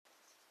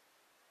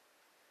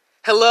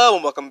Hello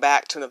and welcome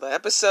back to another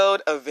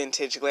episode of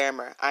Vintage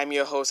Glamour. I'm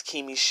your host,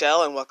 Kimi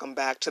Shell, and welcome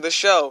back to the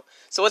show.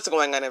 So what's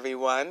going on,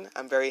 everyone?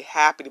 I'm very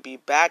happy to be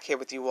back here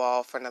with you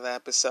all for another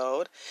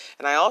episode.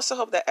 And I also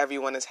hope that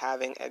everyone is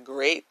having a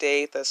great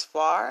day thus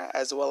far,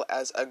 as well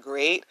as a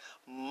great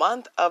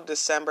month of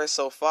December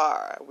so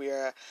far. We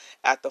are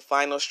at the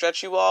final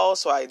stretch, you all,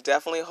 so I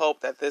definitely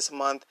hope that this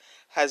month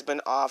has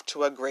been off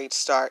to a great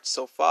start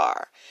so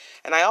far.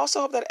 And I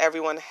also hope that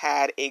everyone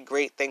had a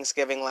great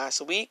Thanksgiving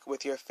last week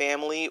with your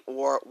family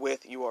or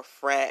with your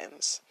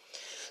friends.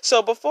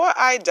 So before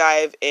I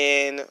dive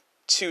in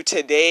to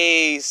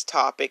today's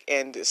topic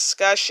and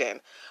discussion,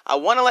 I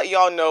want to let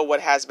y'all know what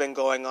has been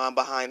going on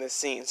behind the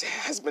scenes. There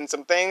has been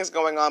some things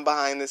going on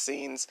behind the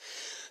scenes,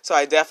 so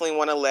I definitely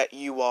want to let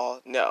you all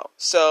know.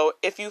 So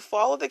if you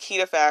follow the Key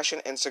to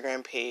Fashion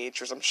Instagram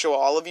page, which I'm sure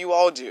all of you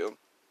all do,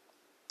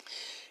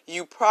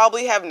 you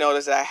probably have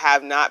noticed that I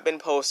have not been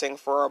posting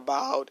for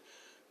about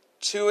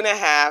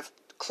 2.5,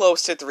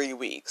 close to 3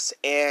 weeks.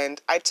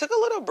 And I took a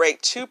little break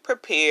to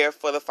prepare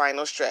for the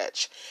final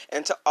stretch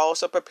and to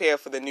also prepare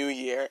for the new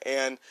year.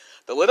 And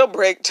the little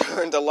break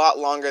turned a lot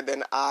longer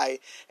than I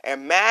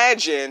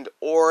imagined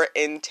or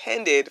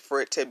intended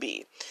for it to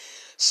be.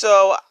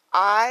 So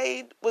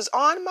I was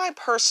on my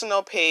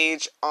personal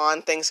page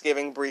on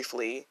Thanksgiving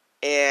briefly,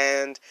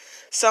 and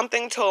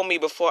something told me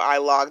before I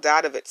logged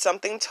out of it,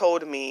 something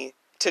told me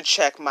to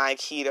check my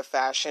Key to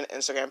Fashion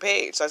Instagram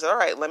page. So I said, all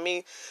right, let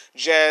me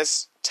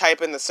just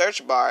type in the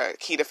search bar,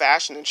 Key to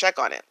Fashion, and check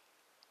on it.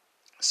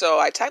 So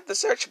I typed the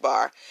search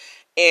bar,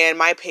 and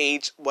my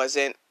page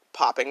wasn't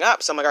popping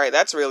up. So I'm like, all right,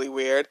 that's really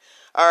weird.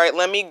 All right,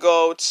 let me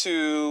go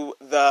to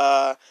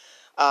the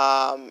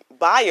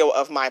bio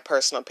of my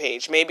personal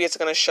page. Maybe it's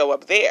going to show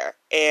up there.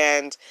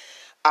 And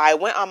I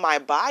went on my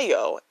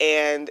bio,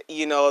 and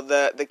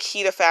the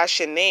Key to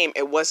Fashion name,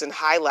 it wasn't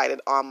highlighted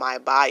on my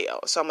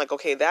bio. So I'm like,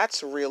 okay,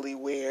 that's really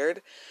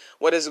weird.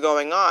 What is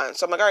going on?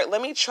 So I'm like, all right,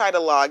 let me try to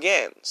log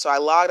in. So I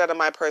logged out of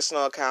my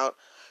personal account,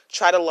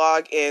 tried to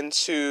log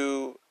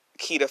into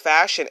Key to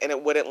Fashion, and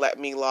it wouldn't let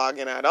me log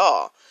in at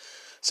all.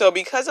 So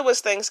because it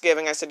was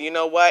Thanksgiving, I said, you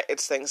know what?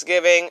 It's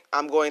Thanksgiving.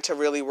 I'm going to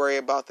really worry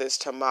about this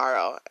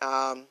tomorrow.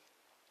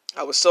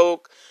 I was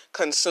so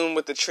consumed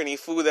with the Trini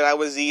food that I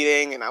was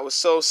eating, and I was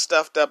so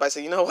stuffed up. I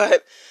said, you know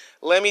what?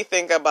 Let me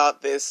think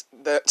about this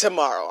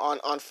tomorrow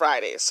on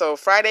Friday. So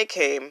Friday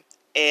came,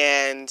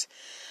 and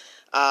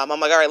I'm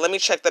like, all right, let me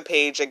check the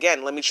page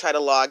again. Let me try to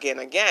log in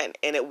again.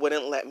 And it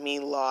wouldn't let me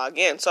log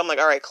in. So I'm like,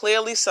 all right,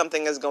 clearly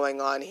something is going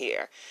on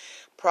here.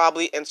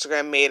 Probably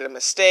Instagram made a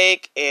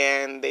mistake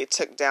and they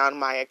took down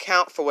my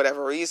account for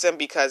whatever reason,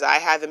 because I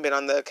haven't been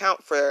on the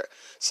account for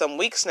some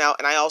weeks now,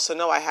 and I also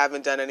know I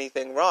haven't done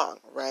anything wrong,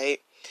 right?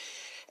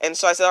 And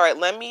so I said, all right,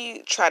 let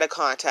me try to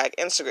contact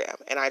Instagram.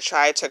 And I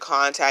tried to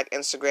contact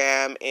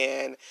Instagram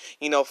and,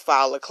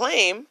 file a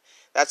claim.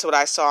 That's what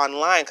I saw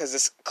online, because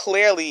this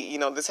clearly,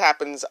 this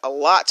happens a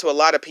lot to a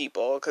lot of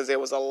people, because there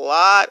was a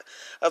lot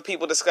of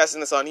people discussing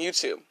this on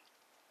YouTube.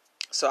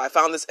 So I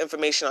found this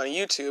information on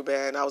YouTube,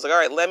 and I was like, all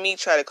right, let me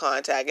try to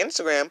contact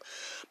Instagram.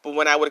 But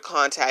when I would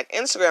contact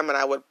Instagram and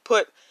I would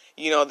put,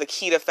 the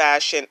Key to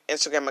Fashion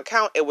Instagram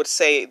account, it would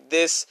say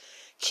this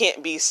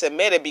can't be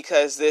submitted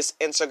because this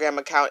Instagram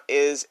account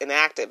is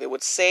inactive. It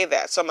would say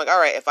that. So I'm like, all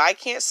right, if I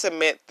can't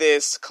submit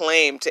this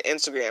claim to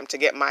Instagram to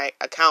get my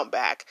account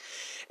back,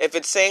 if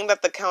it's saying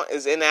that the account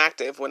is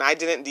inactive, when I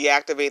didn't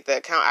deactivate the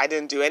account, I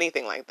didn't do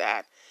anything like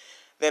that,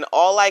 then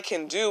all I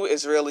can do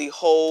is really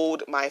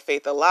hold my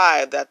faith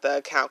alive that the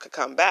account could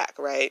come back,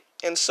 right?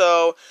 And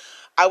so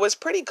I was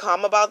pretty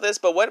calm about this,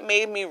 but what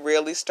made me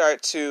really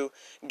start to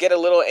get a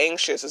little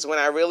anxious is when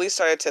I really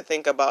started to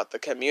think about the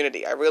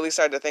community. I really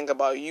started to think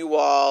about you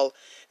all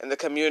and the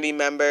community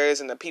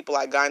members and the people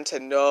I gotten to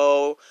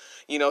know,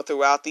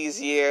 throughout these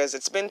years.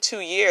 It's been 2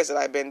 years that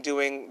I've been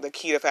doing the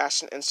Key to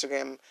Fashion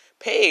Instagram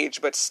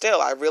page, but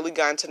still, I've really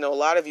gotten to know a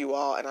lot of you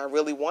all, and I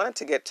really wanted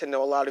to get to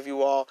know a lot of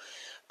you all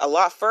a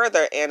lot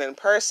further and in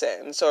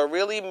person. So it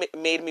really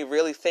made me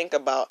really think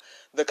about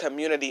the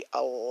community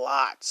a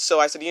lot. So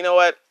I said, you know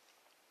what?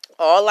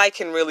 All I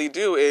can really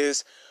do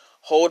is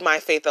hold my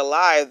faith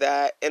alive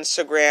that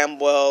Instagram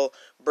will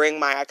bring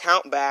my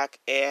account back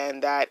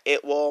and that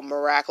it will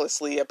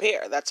miraculously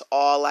appear. That's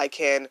all I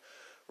can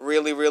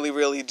really, really,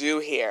 really do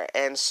here.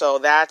 And so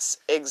that's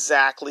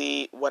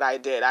exactly what I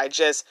did. I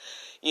just,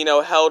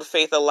 held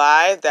faith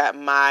alive that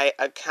my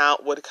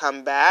account would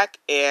come back,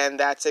 and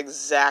that's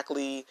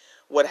exactly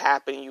what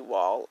happened, you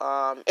all.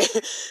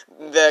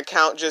 The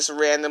account just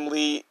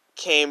randomly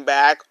came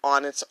back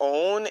on its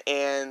own,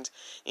 and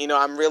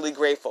I'm really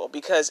grateful,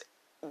 because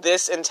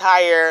this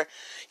entire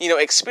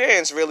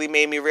experience really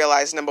made me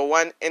realize, number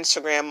one,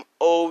 Instagram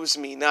owes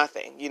me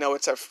nothing.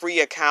 It's a free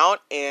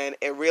account, and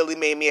it really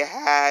made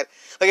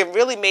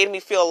me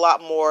feel a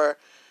lot more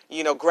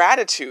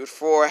gratitude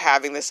for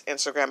having this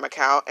Instagram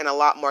account, and a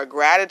lot more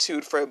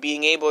gratitude for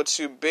being able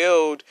to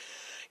build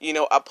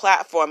a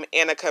platform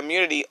and a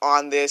community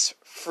on this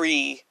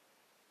free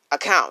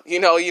account.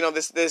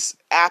 This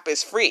app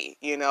is free,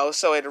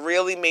 so it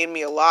really made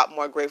me a lot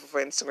more grateful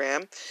for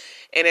Instagram,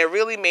 and it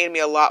really made me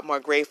a lot more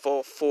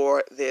grateful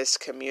for this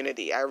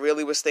community. I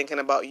really was thinking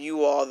about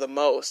you all the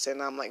most,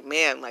 and I'm like,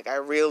 man, like I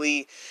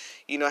really,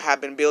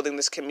 have been building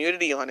this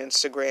community on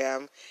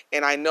Instagram,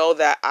 and I know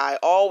that I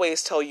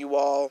always tell you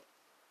all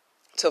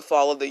to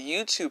follow the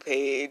YouTube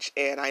page,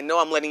 and I know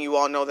I'm letting you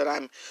all know that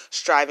I'm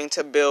striving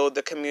to build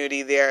the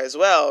community there as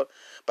well.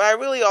 But I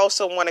really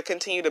also want to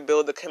continue to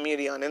build the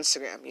community on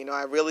Instagram.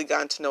 I really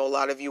gotten to know a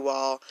lot of you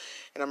all,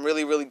 and I'm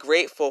really, really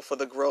grateful for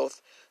the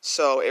growth.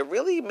 So it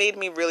really made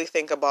me really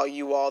think about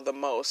you all the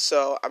most.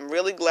 So I'm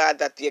really glad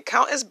that the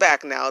account is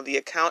back now. The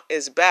account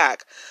is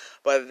back.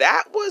 But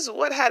that was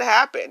what had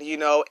happened,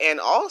 and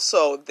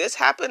also this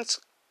happens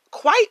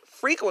quite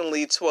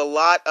frequently to a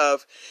lot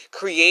of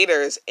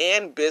creators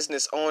and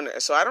business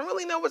owners. So I don't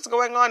really know what's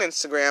going on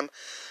Instagram.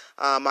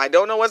 I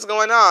don't know what's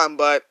going on,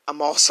 but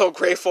I'm also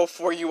grateful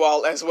for you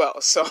all as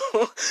well. So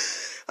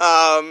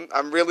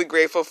I'm really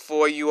grateful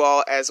for you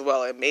all as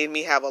well. It made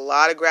me have a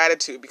lot of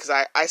gratitude because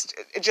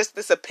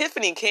this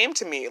epiphany came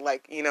to me,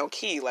 like,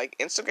 Key, like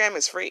Instagram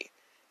is free.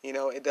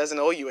 It doesn't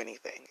owe you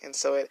anything. And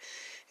so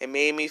it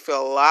made me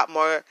feel a lot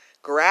more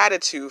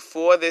gratitude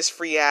for this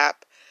free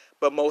app.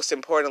 But most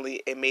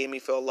importantly, it made me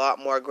feel a lot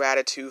more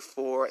gratitude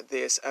for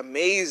this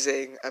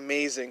amazing,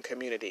 amazing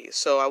community.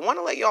 So I want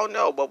to let y'all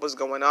know what was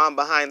going on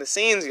behind the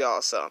scenes,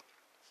 y'all. So,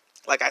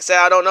 like I said,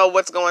 I don't know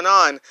what's going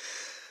on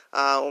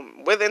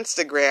with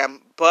Instagram,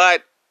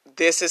 but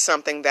this is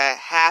something that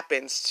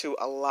happens to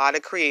a lot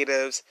of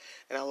creatives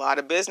and a lot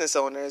of business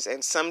owners,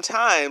 and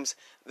sometimes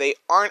they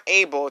aren't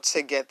able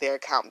to get their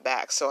account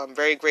back. So I'm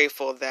very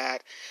grateful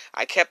that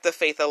I kept the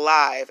faith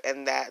alive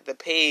and that the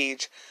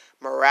page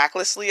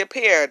miraculously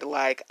appeared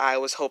like I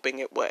was hoping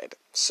it would.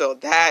 So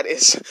that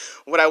is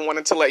what I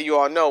wanted to let you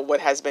all know, what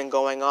has been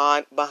going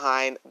on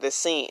behind the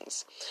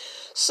scenes.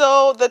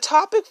 So the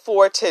topic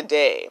for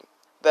today,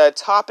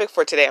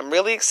 I'm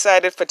really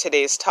excited for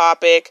today's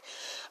topic,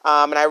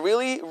 and I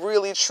really,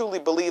 really, truly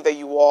believe that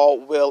you all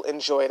will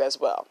enjoy it as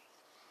well.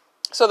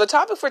 So the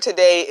topic for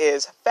today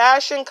is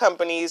fashion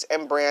companies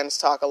and brands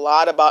talk a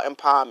lot about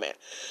empowerment,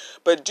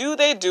 but do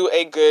they do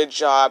a good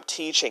job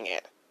teaching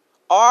it?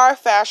 Are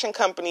fashion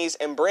companies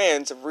and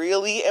brands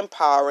really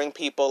empowering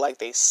people like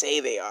they say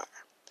they are?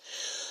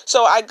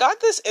 So I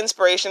got this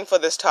inspiration for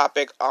this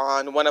topic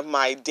on one of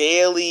my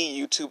daily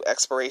YouTube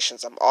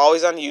explorations. I'm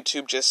always on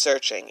YouTube just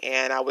searching,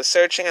 and I was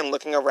searching and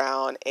looking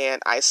around,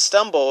 and I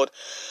stumbled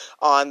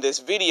on this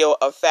video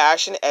of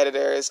fashion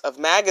editors of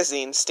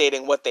magazines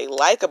stating what they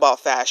like about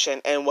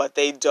fashion and what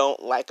they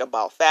don't like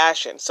about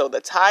fashion. So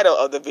the title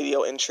of the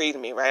video intrigued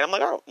me, right? I'm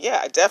like, oh yeah,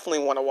 I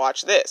definitely want to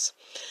watch this.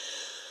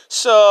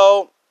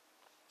 So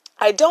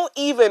I don't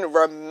even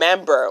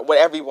remember what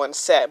everyone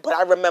said, but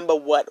I remember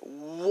what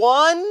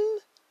one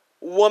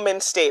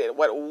woman stated,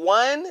 what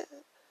one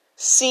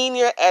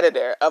senior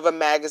editor of a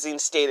magazine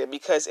stated,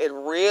 because it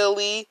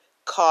really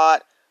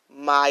caught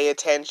my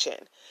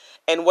attention.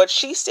 And what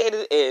she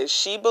stated is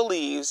she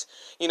believes,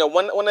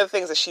 one of the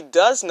things that she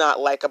does not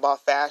like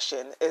about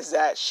fashion is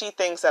that she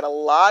thinks that a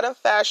lot of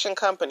fashion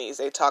companies,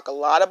 they talk a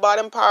lot about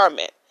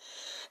empowerment.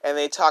 And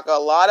they talk a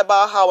lot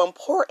about how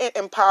important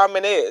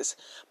empowerment is,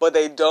 but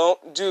they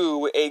don't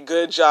do a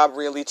good job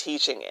really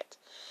teaching it.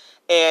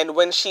 And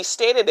when she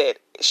stated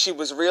it, she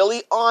was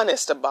really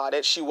honest about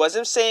it. She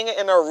wasn't saying it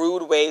in a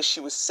rude way. She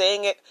was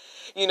saying it,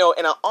 in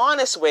an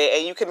honest way.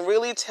 And you can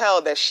really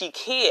tell that she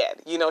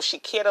cared. She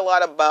cared a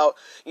lot about,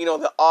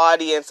 the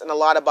audience and a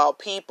lot about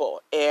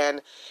people.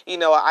 And,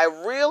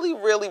 I really,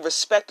 really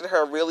respected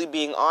her really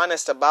being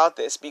honest about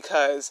this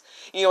because,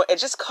 it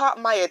just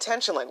caught my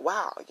attention like,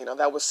 wow,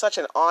 that was such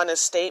an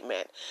honest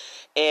statement.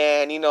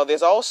 And,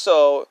 there's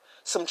also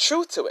some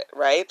truth to it,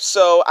 right?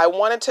 So I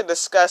wanted to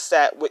discuss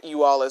that with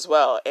you all as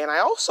well. And I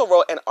also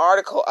wrote an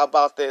article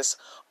about this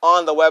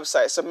on the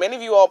website. So many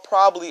of you all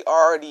probably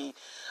already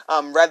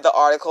read the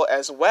article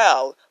as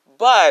well.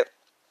 But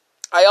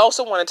I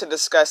also wanted to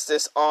discuss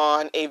this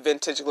on a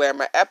Vintage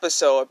Glamour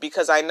episode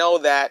because I know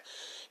that,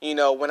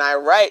 when I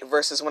write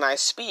versus when I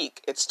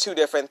speak, it's two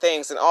different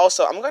things. And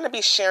also, I'm going to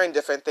be sharing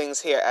different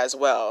things here as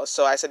well.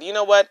 So I said, you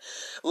know what?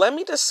 Let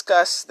me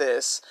discuss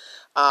this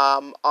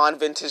on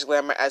Vintage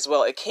Glamour as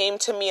well. It came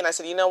to me and I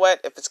said, you know what,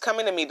 if it's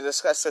coming to me to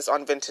discuss this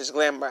on Vintage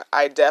Glamour,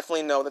 I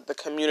definitely know that the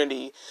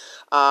community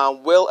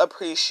will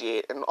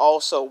appreciate and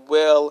also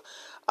will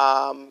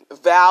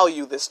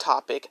value this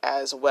topic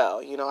as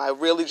well. I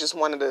really just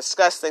wanted to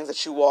discuss things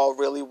that you all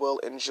really will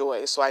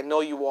enjoy. So I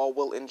know you all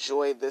will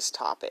enjoy this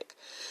topic.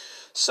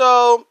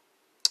 So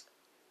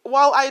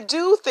while I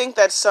do think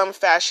that some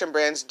fashion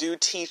brands do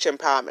teach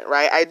empowerment,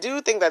 right? I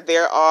do think that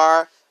there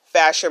are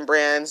fashion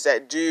brands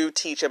that do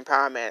teach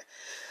empowerment.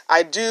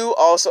 I do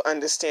also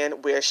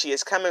understand where she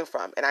is coming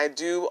from. And I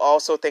do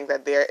also think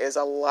that there is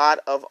a lot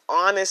of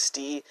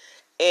honesty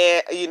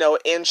and,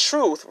 in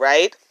truth,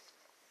 right,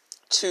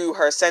 to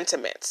her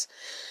sentiments.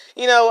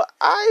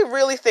 I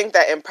really think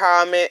that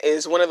empowerment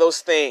is one of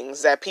those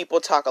things that people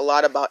talk a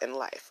lot about in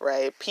life,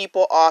 right?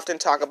 People often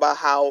talk about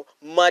how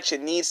much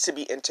it needs to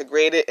be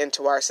integrated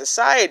into our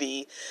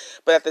society,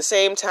 but at the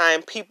same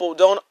time, people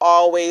don't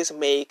always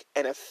make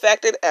an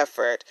effective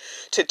effort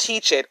to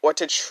teach it or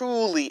to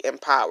truly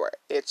empower it.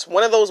 It's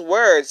one of those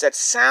words that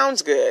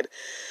sounds good,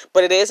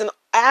 but it isn't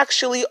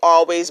actually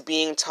always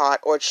being taught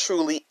or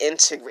truly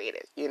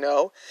integrated.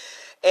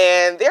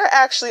 And there are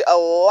actually a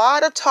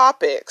lot of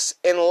topics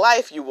in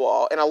life, you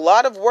all, and a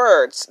lot of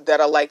words that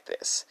are like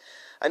this.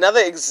 Another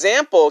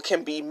example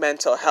can be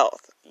mental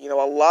health. A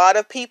lot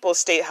of people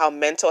state how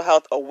mental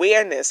health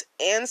awareness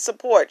and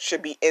support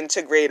should be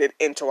integrated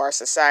into our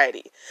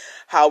society,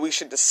 how we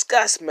should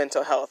discuss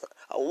mental health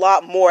a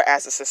lot more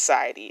as a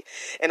society.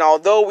 And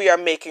although we are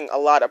making a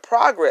lot of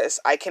progress,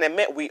 I can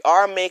admit we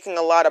are making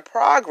a lot of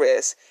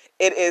progress.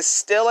 It is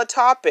still a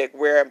topic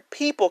where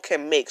people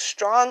can make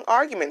strong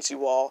arguments,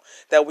 you all,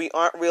 that we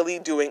aren't really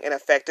doing an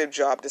effective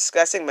job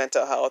discussing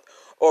mental health,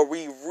 or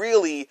we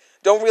really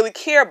don't really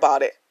care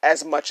about it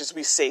as much as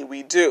we say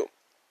we do.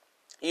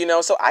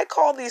 So I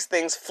call these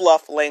things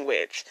fluff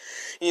language.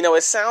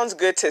 It sounds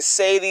good to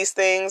say these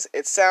things.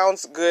 It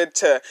sounds good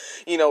to,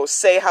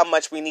 say how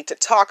much we need to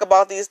talk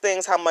about these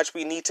things, how much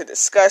we need to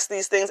discuss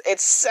these things. It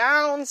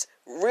sounds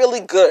really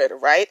good,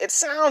 right? It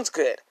sounds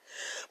good.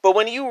 But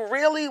when you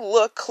really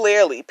look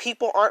clearly,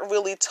 people aren't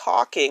really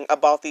talking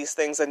about these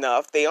things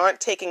enough. They aren't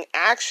taking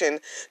action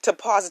to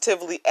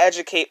positively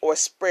educate or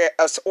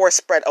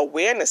spread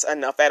awareness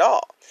enough at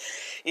all.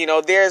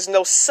 There's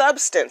no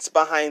substance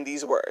behind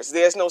these words.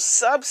 There's no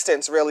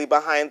substance really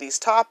behind these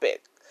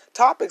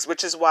topics,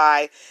 which is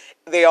why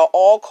they are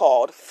all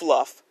called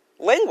fluff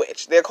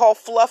language. They're called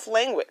fluff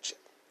language.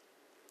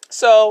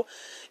 So,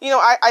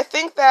 I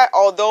think that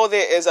although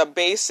there is a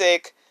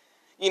basic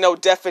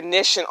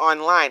definition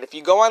online. If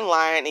you go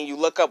online and you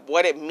look up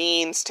what it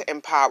means to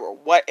empower,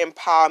 what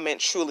empowerment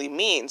truly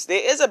means,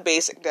 there is a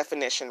basic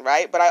definition,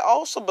 right? But I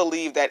also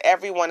believe that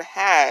everyone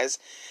has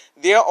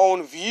their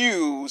own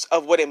views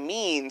of what it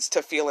means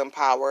to feel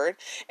empowered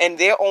and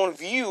their own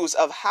views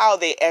of how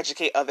they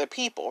educate other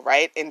people,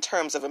 right? In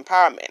terms of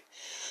empowerment.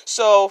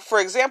 So,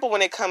 for example,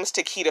 when it comes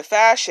to Key to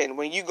Fashion,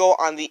 when you go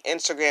on the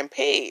Instagram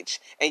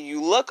page and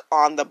you look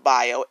on the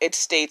bio, it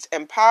states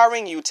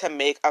empowering you to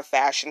make a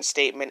fashion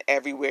statement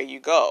everywhere you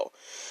go.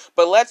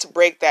 But let's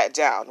break that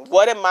down.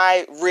 What am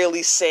I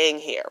really saying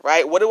here,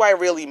 right? What do I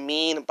really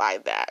mean by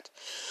that?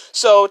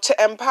 So, to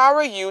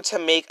empower you to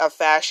make a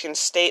fashion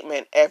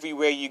statement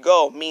everywhere you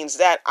go means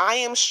that I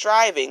am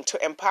striving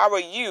to empower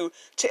you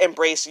to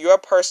embrace your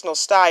personal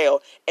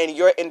style and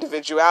your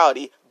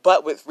individuality,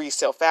 but with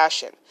resale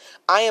fashion.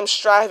 I am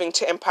striving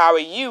to empower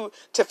you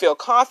to feel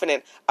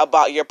confident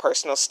about your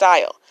personal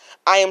style.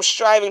 I am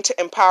striving to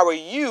empower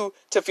you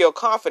to feel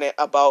confident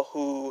about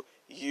who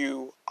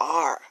you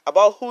are.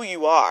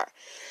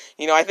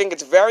 I think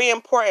it's very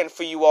important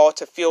for you all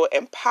to feel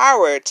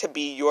empowered to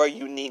be your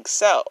unique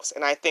selves.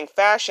 And I think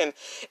fashion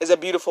is a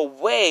beautiful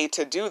way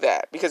to do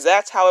that because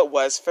that's how it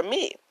was for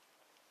me.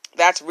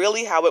 That's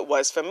really how it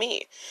was for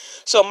me.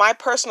 So my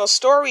personal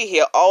story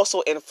here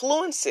also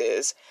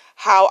influences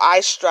how I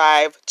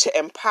strive to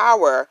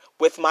empower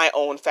with my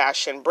own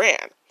fashion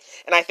brand.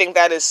 And I think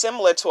that is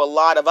similar to a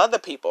lot of other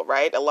people,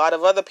 right? A lot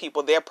of other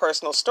people, their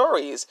personal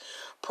stories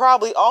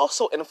probably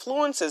also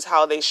influences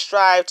how they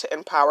strive to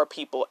empower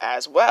people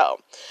as well.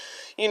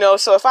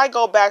 So if I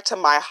go back to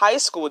my high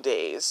school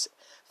days,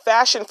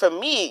 fashion for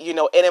me,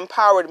 it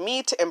empowered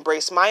me to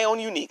embrace my own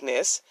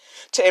uniqueness,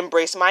 to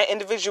embrace my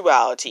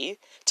individuality,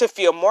 to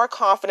feel more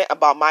confident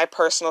about my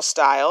personal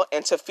style,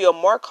 and to feel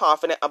more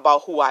confident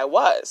about who I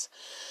was.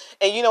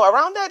 And,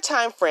 around that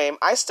time frame,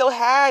 I still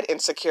had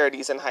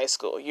insecurities in high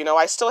school.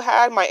 I still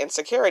had my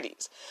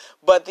insecurities.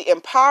 But the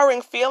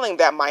empowering feeling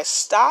that my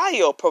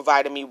style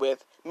provided me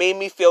with made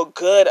me feel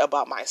good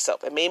about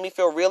myself. It made me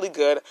feel really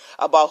good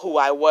about who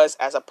I was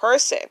as a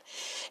person.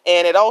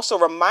 And it also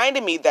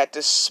reminded me that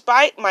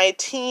despite my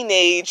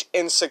teenage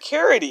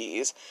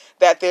insecurities,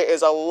 that there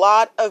is a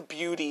lot of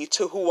beauty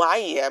to who I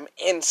am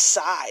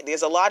inside.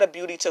 There's a lot of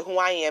beauty to who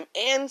I am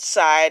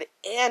inside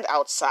and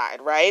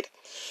outside, right?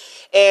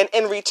 And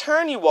in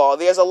return, you all,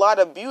 there's a lot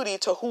of beauty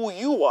to who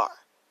you are.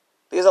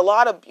 There's a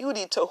lot of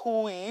beauty to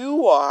who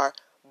you are,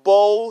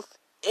 both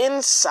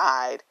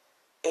inside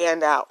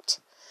and out.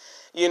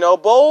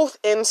 Both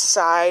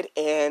inside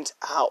and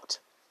out.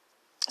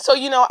 So,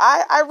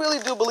 I really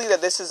do believe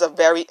that this is a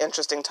very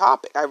interesting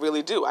topic. I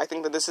really do. I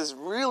think that this is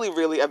really,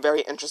 really a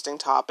very interesting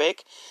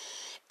topic.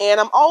 And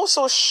I'm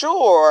also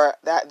sure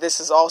that this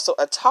is also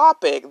a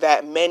topic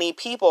that many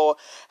people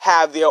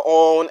have their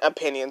own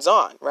opinions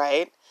on,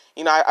 right?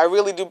 I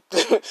really do.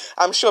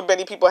 I'm sure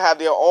many people have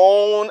their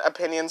own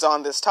opinions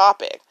on this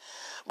topic.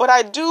 But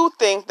I do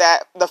think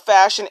that the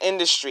fashion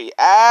industry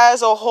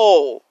as a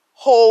whole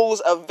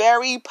holds a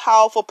very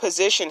powerful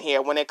position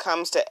here when it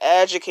comes to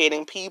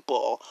educating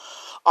people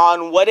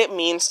on what it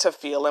means to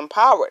feel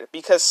empowered,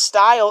 because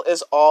style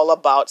is all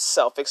about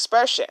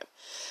self-expression.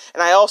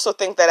 And I also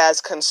think that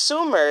as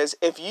consumers,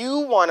 if you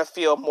want to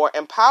feel more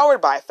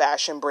empowered by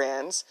fashion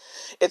brands,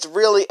 it's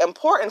really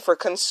important for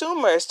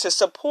consumers to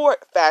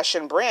support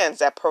fashion brands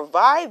that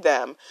provide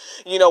them,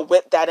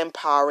 with that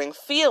empowering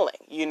feeling,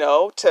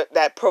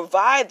 that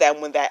provide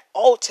them with that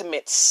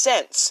ultimate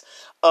sense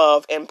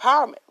of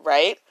empowerment,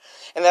 right?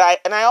 And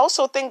I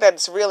also think that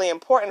it's really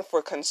important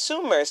for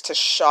consumers to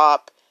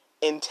shop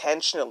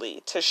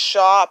intentionally, to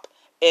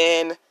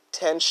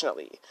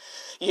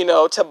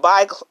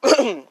buy,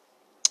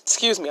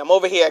 excuse me, I'm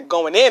over here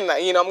going in,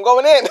 I'm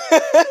going in.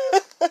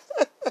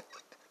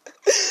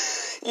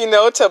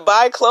 To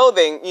buy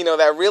clothing,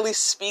 that really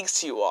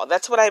speaks to you all.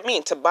 That's what I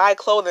mean. To buy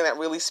clothing that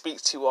really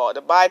speaks to you all.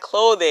 To buy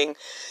clothing,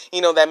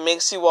 that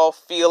makes you all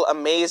feel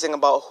amazing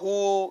about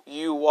who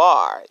you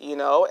are,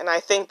 And I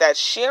think that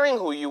sharing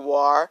who you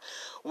are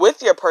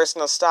with your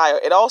personal style,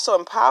 it also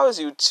empowers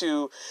you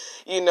to,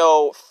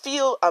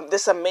 feel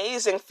this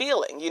amazing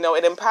feeling.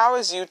 It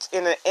empowers you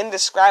in an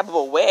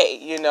indescribable way.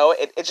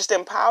 It just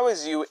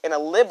empowers you in a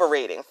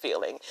liberating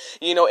feeling.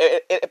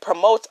 It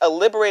promotes a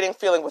liberating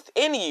feeling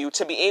within you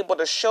to be able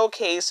to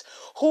showcase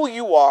who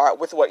you are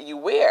with what you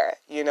wear.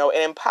 It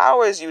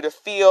empowers you to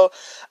feel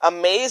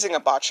amazing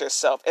about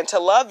yourself and to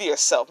love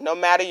yourself, no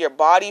matter your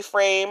body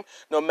frame,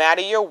 no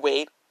matter your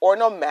weight, or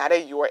no matter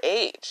your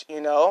age,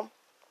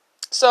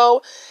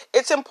 So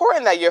it's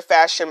important that your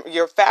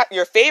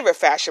favorite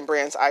fashion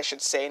brands, I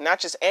should say, not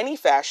just any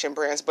fashion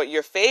brands, but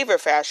your favorite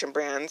fashion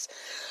brands.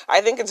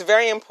 I think it's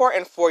very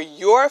important for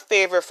your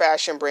favorite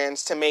fashion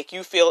brands to make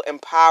you feel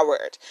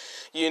empowered,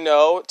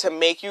 to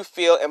make you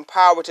feel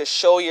empowered to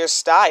show your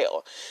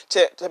style,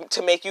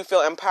 to make you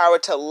feel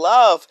empowered to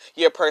love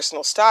your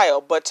personal style,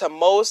 but to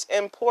most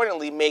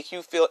importantly make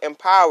you feel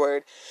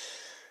empowered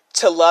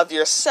to love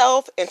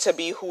yourself and to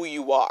be who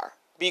you are.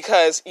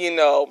 Because,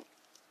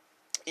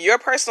 your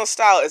personal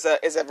style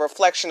is a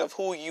reflection of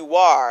who you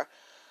are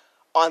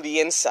on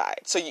the inside.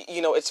 So,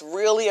 it's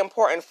really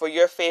important for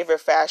your favorite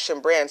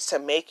fashion brands to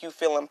make you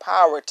feel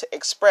empowered to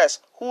express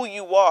who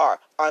you are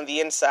on the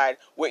inside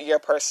with your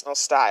personal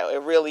style.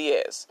 It really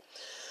is.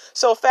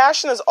 So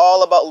fashion is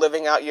all about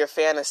living out your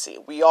fantasy.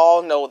 We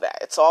all know that.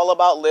 It's all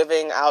about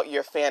living out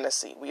your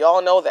fantasy. We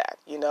all know that.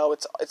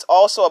 It's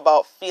also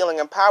about feeling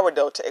empowered,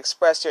 though, to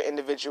express your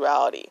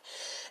individuality.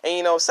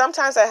 And,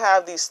 sometimes I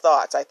have these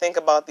thoughts. I think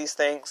about these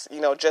things,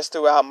 just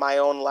throughout my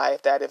own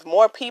life, that if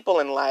more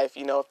people in life,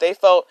 if they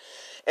felt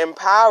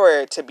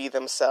empowered to be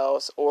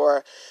themselves,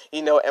 or,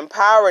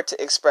 empowered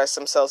to express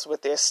themselves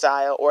with their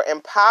style, or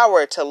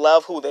empowered to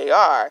love who they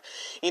are,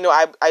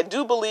 I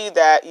do believe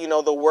that,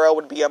 the world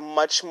would be a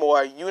much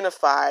more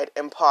unified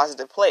and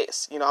positive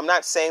place. I'm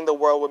not saying the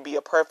world would be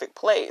a perfect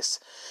place,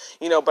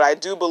 but I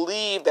do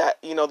believe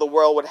that, the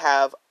world would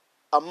have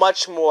a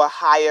much more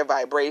higher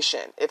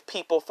vibration if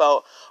people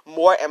felt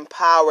more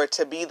empowered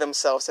to be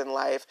themselves in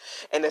life,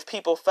 and if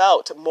people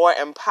felt more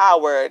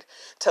empowered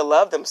to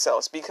love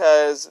themselves.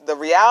 Because the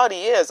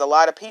reality is, a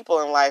lot of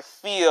people in life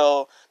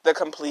feel the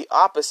complete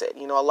opposite.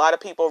 A lot of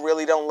people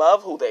really don't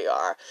love who they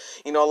are.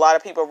 A lot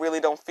of people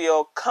really don't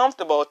feel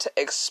comfortable to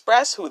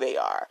express who they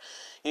are.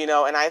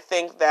 And I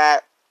think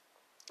that,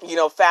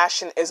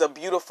 fashion is a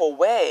beautiful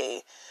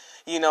way,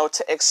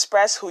 to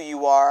express who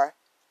you are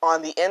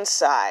on the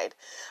inside,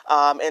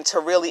 and to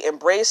really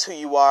embrace who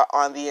you are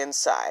on the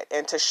inside,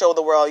 and to show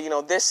the world,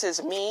 this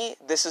is me,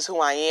 this is who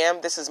I am,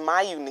 this is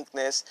my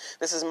uniqueness,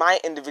 this is my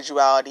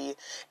individuality,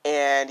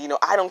 and,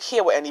 I don't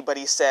care what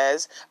anybody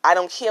says, I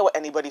don't care what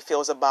anybody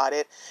feels about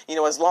it,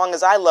 as long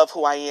as I love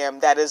who I am,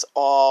 that is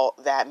all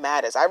that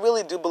matters. I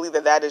really do believe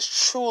that that is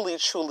truly,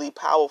 truly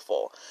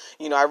powerful.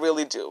 I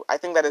really do. I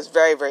think that is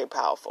very, very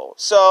powerful.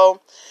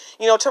 So,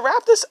 to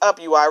wrap this up,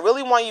 I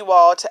really want you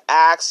all to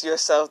ask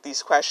yourself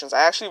these questions.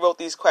 I actually wrote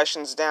these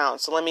questions down,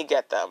 so let me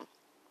get them.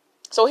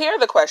 So here are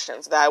the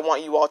questions that I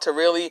want you all to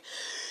really,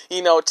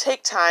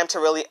 take time to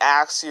really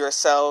ask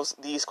yourselves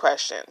these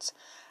questions.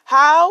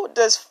 How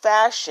does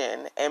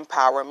fashion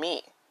empower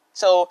me?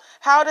 So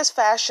how does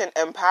fashion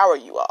empower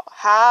you all?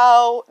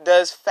 How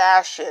does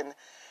fashion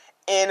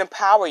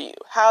empower you?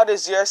 How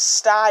does your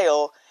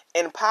style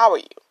empower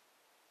you?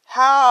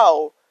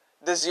 How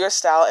does your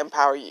style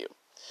empower you?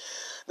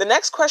 The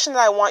next question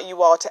that I want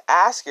you all to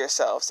ask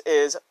yourselves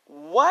is,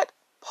 what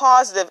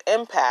positive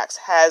impacts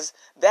has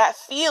that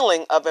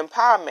feeling of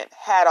empowerment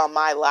had on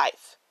my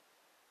life?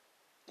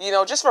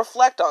 Just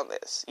reflect on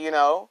this,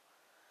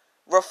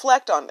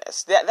 reflect on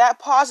this. That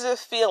positive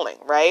feeling,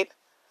 right?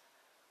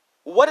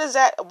 What is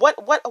that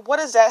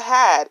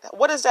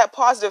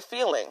positive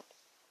feeling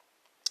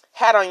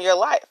had on your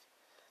life?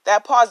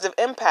 That positive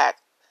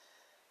impact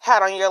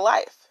had on your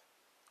life.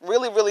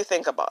 Really, really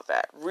think about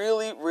that.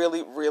 Really,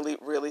 really, really,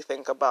 really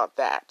think about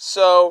that.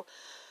 So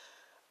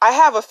I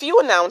have a few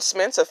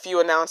announcements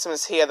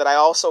here that I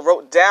also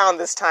wrote down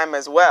this time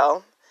as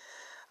well.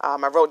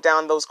 I wrote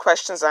down those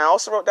questions, and I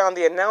also wrote down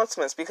the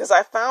announcements, because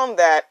I found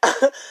that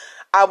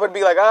I would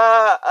be like,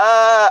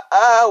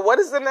 what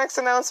is the next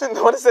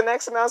announcement? What is the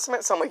next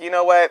announcement? So I'm like, you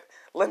know what?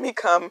 Let me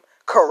come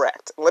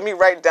Correct. Let me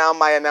write down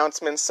my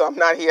announcements so I'm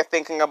not here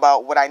thinking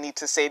about what I need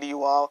to say to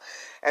you all.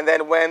 And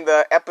then when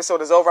the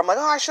episode is over, I'm like,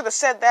 oh, I should have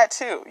said that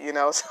too,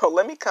 So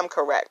let me come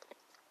correct.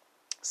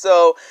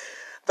 So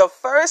the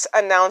first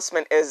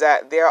announcement is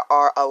that there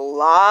are a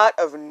lot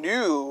of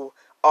new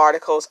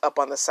articles up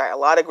on the site, a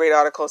lot of great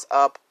articles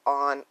up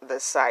on the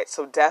site.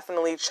 So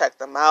definitely check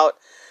them out.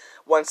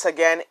 Once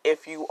again,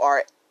 if you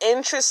are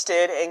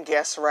interested in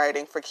guest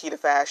writing for Key to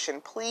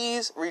Fashion,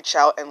 please reach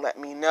out and let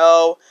me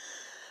know.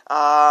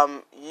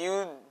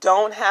 You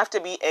don't have to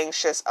be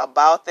anxious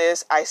about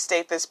this. I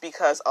state this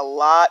because a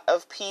lot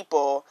of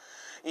people,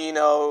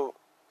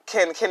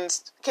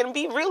 can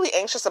be really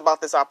anxious about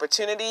this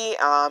opportunity,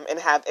 and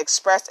have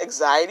expressed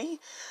anxiety.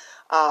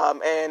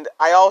 And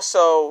I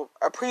also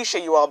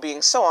appreciate you all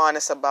being so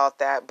honest about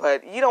that.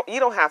 But you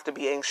don't have to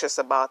be anxious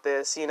about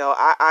this.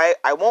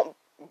 I won't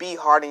be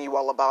hard on you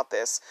all about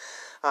this.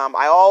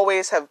 I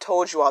always have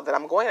told you all that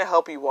I'm going to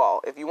help you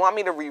all. If you want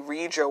me to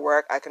reread your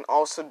work, I can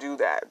also do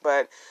that.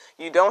 But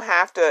you don't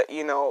have to,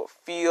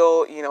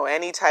 feel,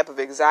 any type of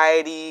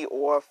anxiety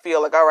or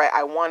feel like, all right,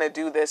 I want to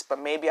do this, but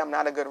maybe I'm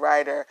not a good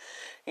writer.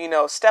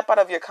 Step out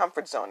of your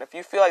comfort zone. If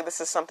you feel like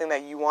this is something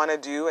that you want to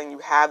do and you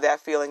have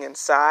that feeling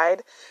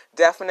inside,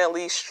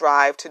 definitely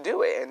strive to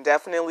do it and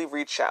definitely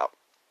reach out.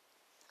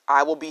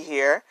 I will be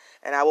here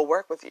and I will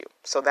work with you.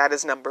 So that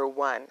is number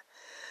one.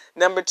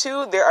 Number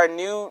two, there are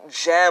new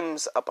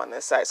gems up on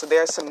this site. So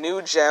there are some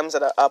new gems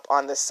that are up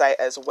on this site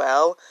as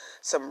well.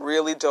 Some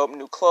really dope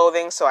new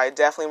clothing. So I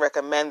definitely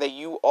recommend that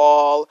you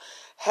all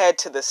head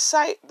to the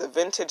site, the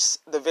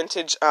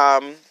vintage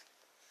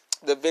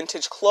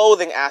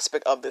clothing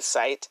aspect of the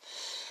site,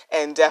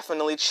 and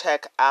definitely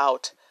check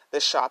out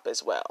the shop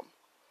as well.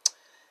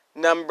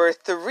 Number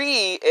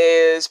three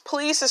is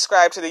please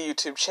subscribe to the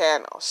YouTube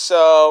channel.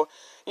 So,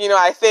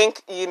 I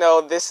think,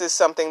 this is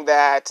something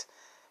that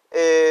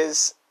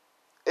is...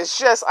 It's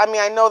just, I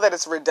know that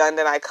it's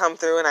redundant. I come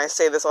through and I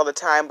say this all the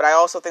time, but I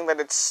also think that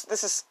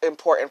this is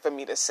important for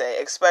me to say,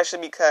 especially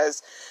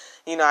because,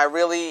 I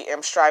really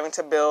am striving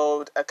to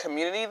build a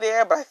community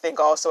there, but I think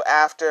also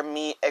after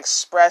me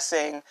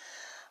expressing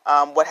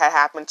what had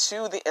happened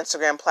to the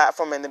Instagram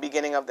platform in the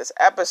beginning of this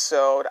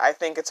episode, I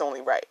think it's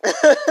only right.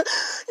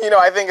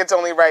 I think it's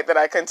only right that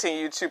I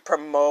continue to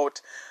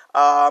promote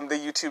the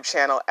YouTube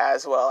channel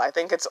as well. I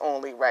think it's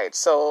only right.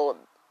 So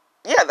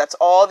yeah, that's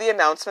all the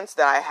announcements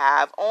that I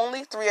have.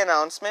 Only 3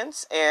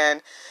 announcements.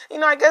 And,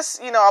 I guess,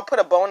 I'll put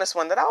a bonus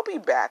one that I'll be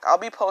back. I'll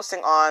be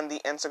posting on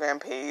the Instagram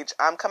page.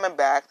 I'm coming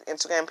back. The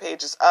Instagram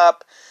page is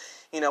up.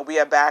 We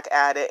are back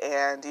at it.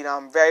 And,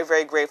 I'm very,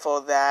 very grateful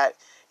that,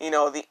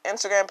 the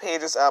Instagram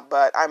page is up.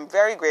 But I'm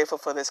very grateful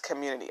for this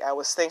community. I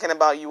was thinking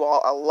about you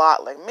all a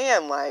lot. Like,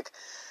 man,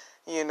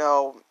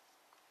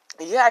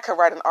 yeah, I could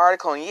write an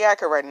article. And yeah, I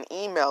could write an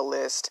email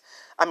list.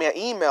 An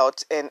email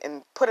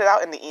and put it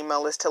out in the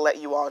email list to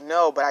let you all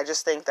know. But I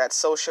just think that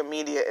social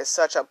media is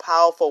such a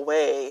powerful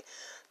way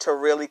to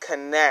really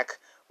connect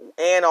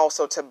and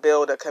also to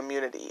build a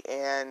community.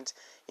 And,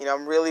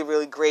 I'm really,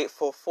 really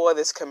grateful for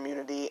this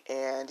community.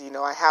 And,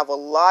 I have a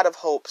lot of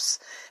hopes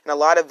and a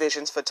lot of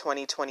visions for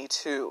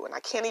 2022. And I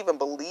can't even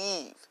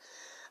believe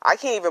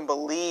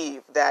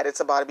that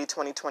it's about to be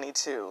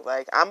 2022.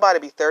 Like, I'm about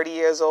to be 30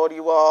 years old,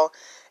 you all.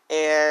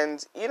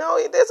 And,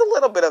 there's a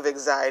little bit of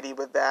anxiety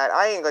with that.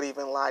 I ain't going to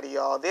even lie to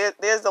y'all.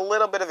 There's a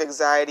little bit of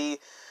anxiety.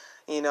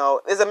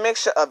 There's a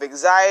mixture of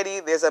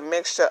anxiety. There's a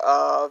mixture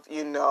of,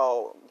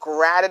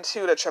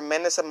 gratitude, a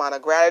tremendous amount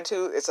of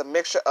gratitude. It's a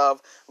mixture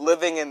of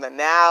living in the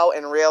now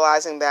and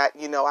realizing that,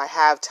 I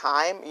have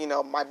time.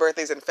 My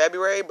birthday's in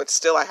February, but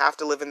still I have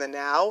to live in the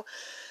now.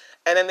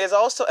 And then there's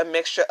also a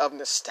mixture of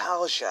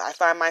nostalgia. I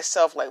find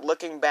myself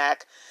looking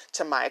back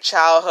to my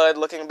childhood,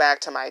 looking back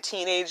to my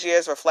teenage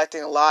years,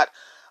 reflecting a lot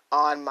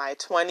on my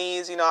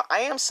 20s. I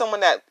am someone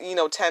that,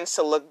 tends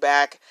to look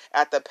back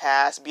at the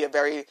past, be a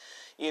very,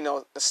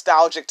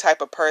 nostalgic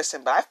type of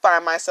person. But I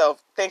find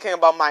myself thinking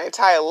about my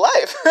entire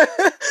life,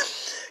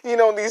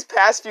 these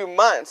past few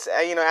months,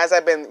 as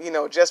I've been,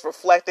 just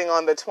reflecting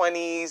on the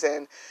 20s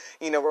and,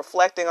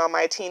 reflecting on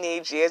my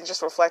teenage years and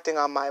just reflecting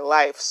on my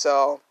life.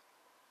 So,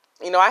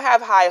 I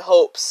have high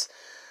hopes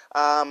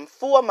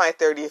for my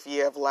 30th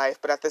year of life,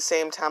 but at the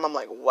same time, I'm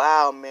like,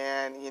 wow,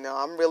 man,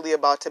 I'm really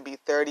about to be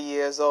 30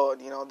 years old.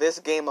 This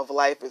game of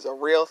life is a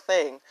real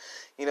thing.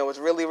 It's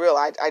really real.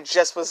 I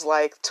just was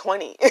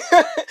 20.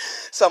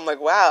 So I'm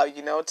like, wow,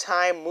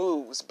 time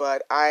moves,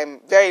 but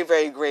I'm very,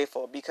 very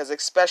grateful because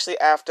especially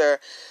after,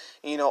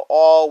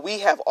 all we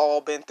have all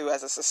been through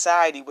as a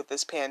society with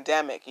this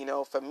pandemic,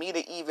 for me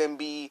to even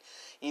be,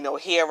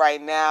 here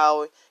right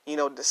now,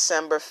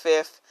 December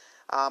 5th,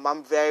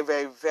 I'm very,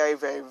 very, very,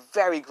 very,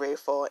 very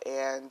grateful,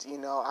 and,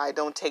 I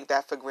don't take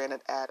that for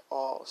granted at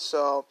all.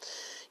 So,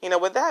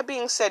 with that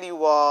being said,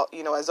 you all,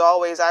 as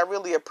always, I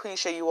really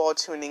appreciate you all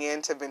tuning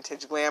in to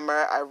Vintage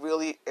Glamour. I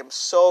really am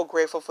so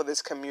grateful for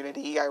this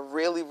community. I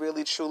really,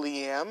 really,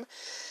 truly am.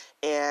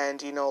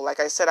 And,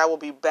 like I said, I will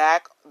be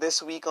back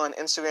this week on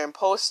Instagram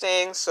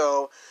posting,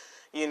 so,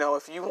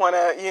 If you want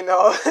to,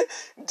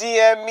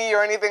 DM me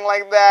or anything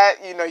like that,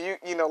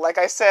 like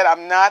I said,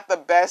 I'm not the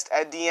best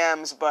at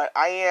DMs, but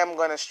I am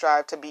going to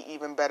strive to be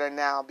even better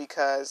now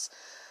because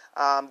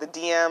the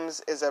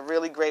DMs is a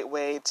really great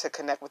way to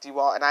connect with you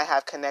all, and I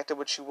have connected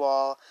with you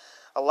all,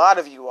 a lot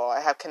of you all. I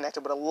have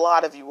connected with a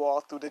lot of you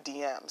all through the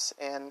DMs,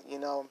 and,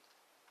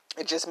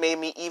 it just made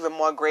me even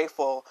more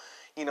grateful,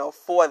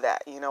 for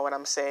that, you know what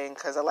I'm saying?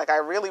 Because, I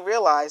really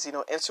realized,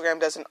 Instagram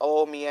doesn't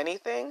owe me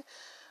anything,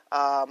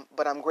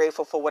 but I'm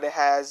grateful for what it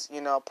has,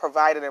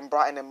 provided and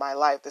brought in my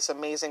life, this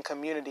amazing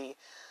community.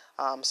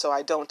 So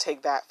I don't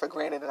take that for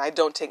granted, and I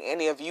don't take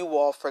any of you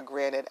all for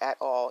granted at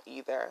all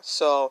either.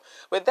 So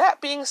with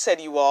that being said,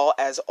 you all,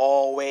 as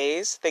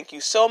always, thank you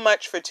so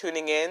much for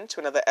tuning in to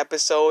another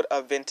episode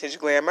of Vintage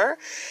Glamour,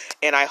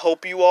 and I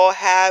hope you all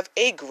have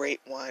a great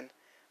one.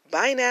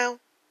 Bye now.